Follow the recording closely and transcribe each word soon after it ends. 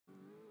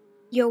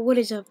Yo, what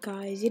is up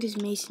guys? It is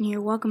Mason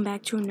here. Welcome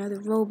back to another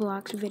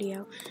Roblox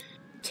video.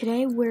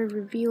 Today we're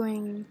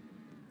reviewing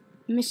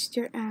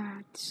Mr.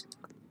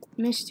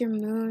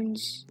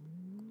 Moon's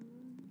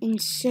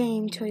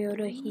insane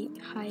Toyota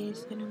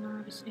Hiace. I don't know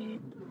how to say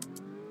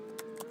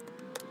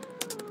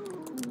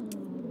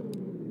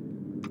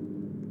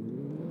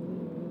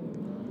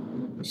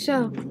it.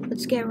 So,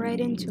 let's get right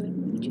into it.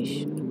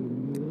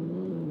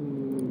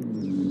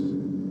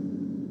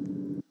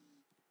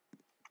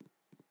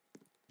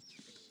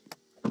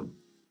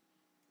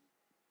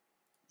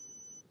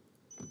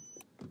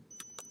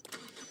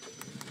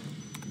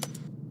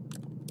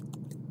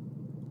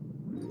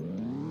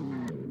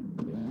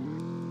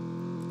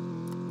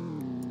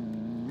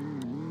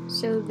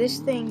 So this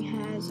thing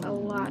has a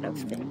lot of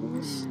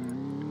things.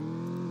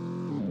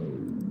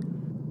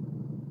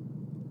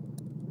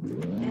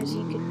 As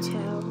you could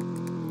tell.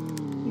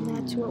 And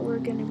that's what we're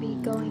going to be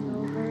going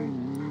over.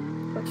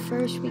 But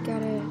first we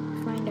gotta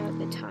find out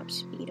the top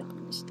speed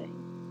on this thing.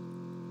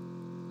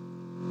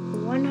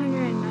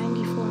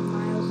 194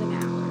 miles an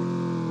hour.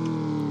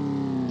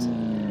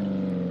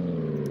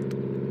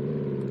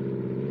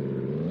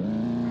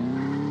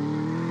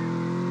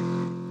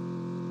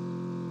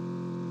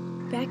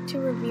 Back to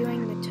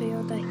reviewing the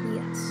Toyota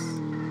Hiace.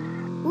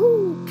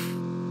 Ooh!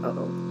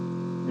 Uh-oh.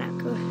 Not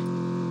good.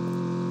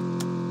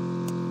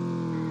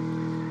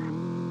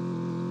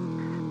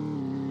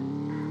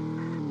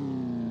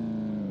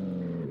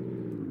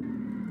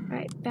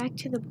 Alright, back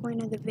to the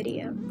point of the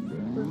video.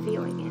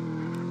 Reviewing it.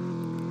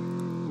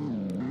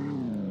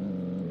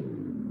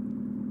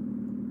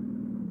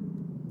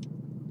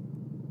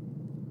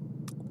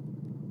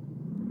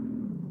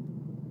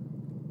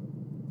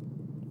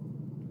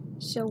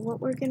 So what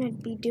we're going to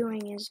be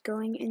doing is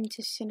going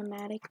into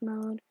cinematic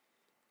mode,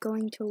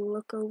 going to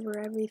look over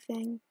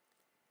everything.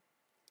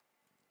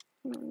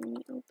 Let me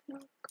open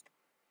up.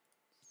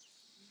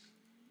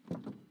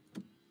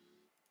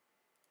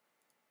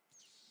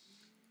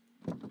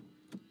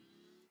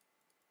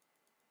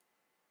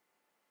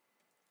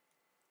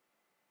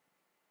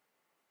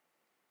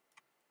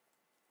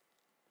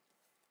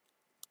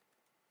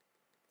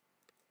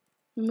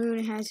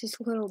 Moon has his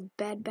little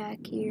bed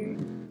back here.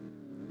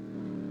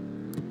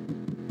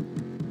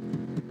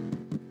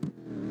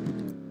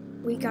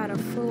 We got a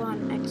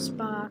full-on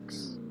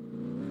Xbox.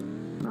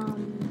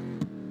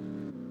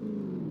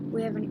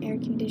 We have an air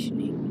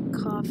conditioning,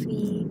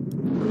 coffee,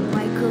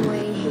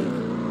 microwave,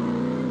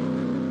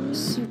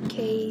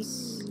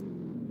 suitcase,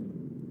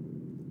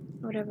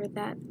 whatever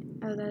that.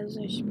 Oh, those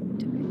are spare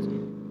tires.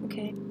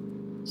 Okay,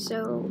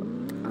 so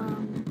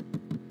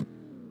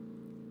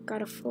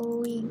got a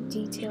fully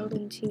detailed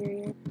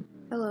interior.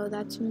 Hello,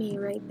 that's me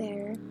right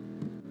there.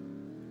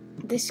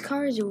 This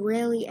car is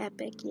really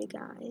epic, you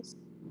guys.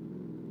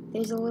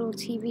 There's a little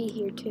TV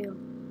here too.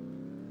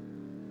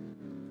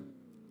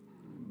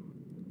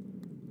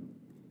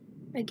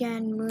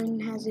 Again,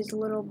 Moon has his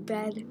little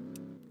bed.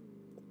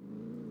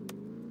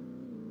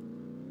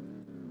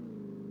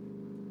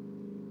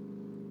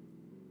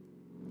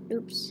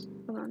 Oops,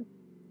 hold on.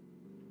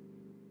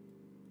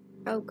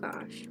 Oh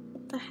gosh,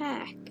 what the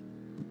heck?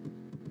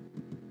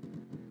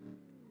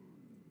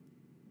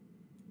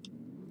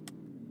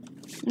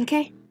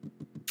 Okay,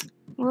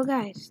 well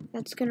guys,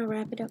 that's gonna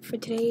wrap it up for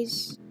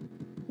today's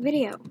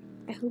video.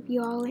 I hope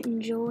you all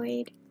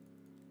enjoyed.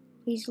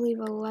 Please leave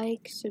a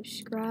like,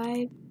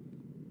 subscribe,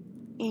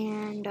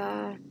 and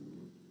oh,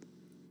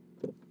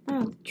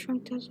 the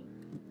trunk doesn't.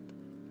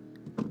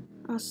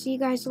 I'll see you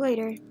guys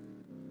later.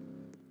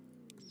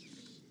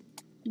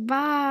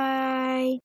 Bye.